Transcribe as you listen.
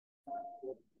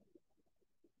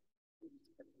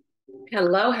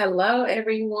Hello, hello,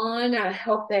 everyone. I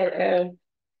hope that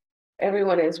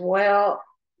everyone is well.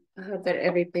 I hope that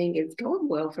everything is going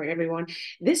well for everyone.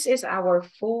 This is our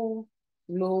full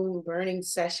moon burning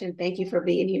session. Thank you for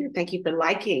being here. Thank you for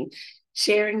liking,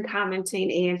 sharing,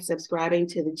 commenting, and subscribing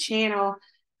to the channel.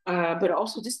 But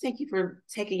also just thank you for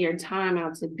taking your time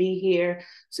out to be here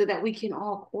so that we can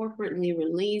all corporately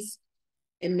release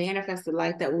and manifest the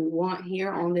life that we want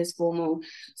here on this full moon.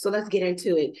 So let's get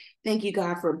into it. Thank you,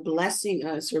 God, for blessing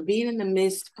us, for being in the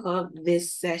midst of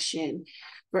this session,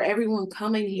 for everyone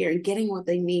coming here and getting what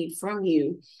they need from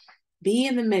you. Be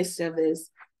in the midst of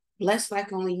this. Bless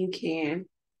like only you can.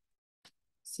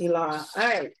 Selah. All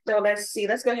right. So let's see.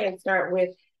 Let's go ahead and start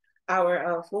with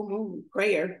our full moon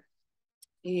prayer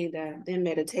and then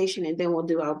meditation, and then we'll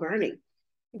do our burning.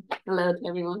 Hello to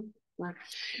everyone. All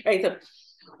right. So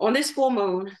on this full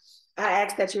moon, I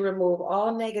ask that you remove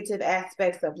all negative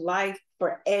aspects of life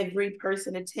for every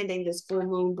person attending this full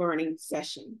moon burning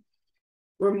session.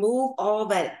 Remove all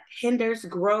that hinders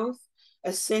growth,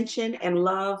 ascension, and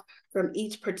love from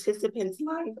each participant's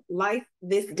life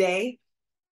this day.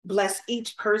 Bless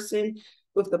each person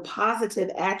with the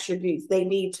positive attributes they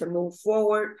need to move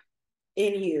forward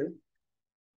in you.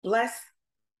 Bless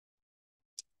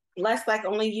like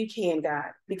only you can,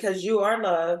 God, because you are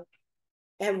love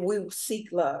and we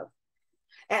seek love.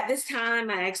 At this time,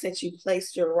 I ask that you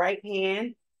place your right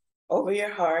hand over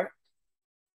your heart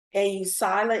and you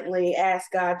silently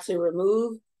ask God to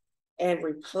remove and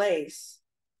replace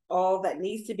all that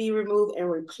needs to be removed and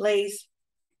replaced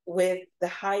with the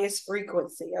highest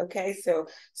frequency. Okay, so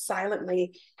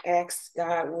silently ask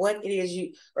God what it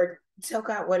is or tell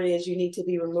God what it is you need to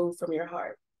be removed from your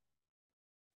heart.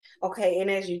 Okay, and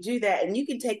as you do that, and you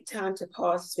can take time to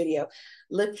pause this video,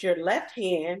 lift your left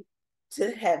hand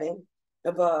to heaven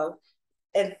above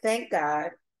and thank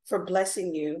God for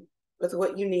blessing you with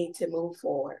what you need to move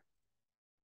forward.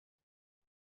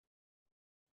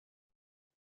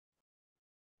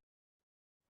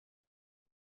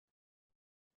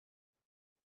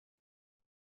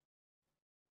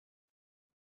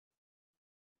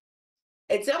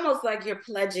 It's almost like you're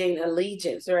pledging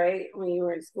allegiance, right? When you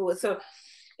were in school. So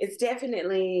it's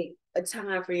definitely a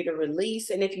time for you to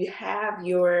release. And if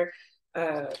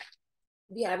uh,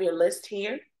 you have your list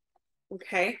here,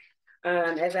 okay,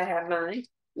 as I have mine,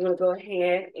 you want to go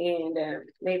ahead and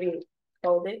maybe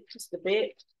fold it just a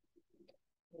bit.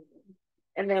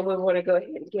 And then we want to go ahead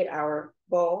and get our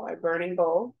bowl, our burning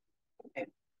bowl. Okay.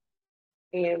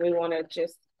 And we want to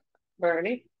just burn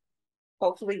it.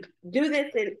 Hopefully do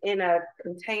this in a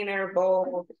container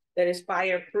bowl that is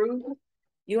fireproof.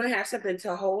 You want to have something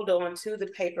to hold on to the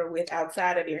paper with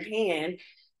outside of your hand.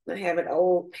 I have an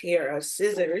old pair of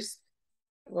scissors.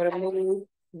 I'm going to move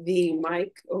the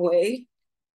mic away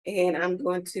and I'm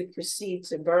going to proceed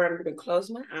to burn. I'm going to close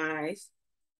my eyes.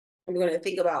 I'm going to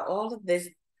think about all of this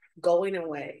going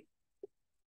away,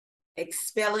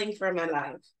 expelling from my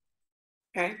life.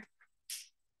 Okay.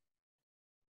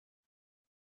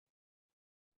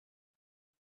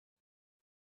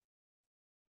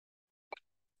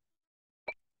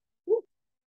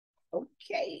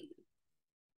 Okay.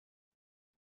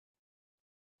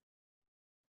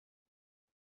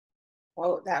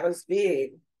 Oh, that was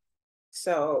big.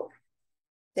 So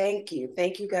thank you.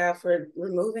 Thank you, God, for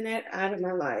removing it out of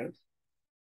my life.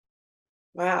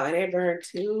 Wow, and it burned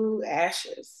to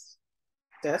ashes.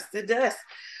 Dust to dust.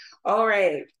 All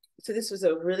right. So this was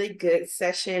a really good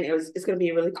session. It's gonna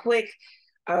be really quick.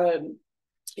 Um,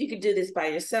 you can do this by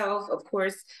yourself, of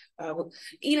course.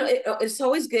 It's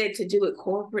always good to do it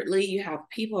corporately. You have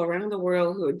people around the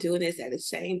world who are doing this at the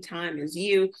same time as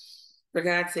you. For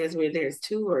God says, where there's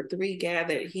two or three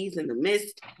gathered, He's in the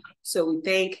midst. So we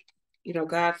thank,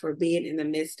 God for being in the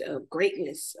midst of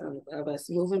greatness of us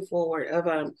moving forward,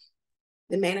 of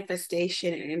the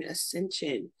manifestation and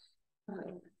ascension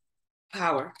uh,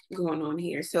 power going on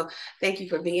here. So thank you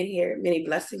for being here. Many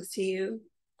blessings to you.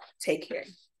 Take care.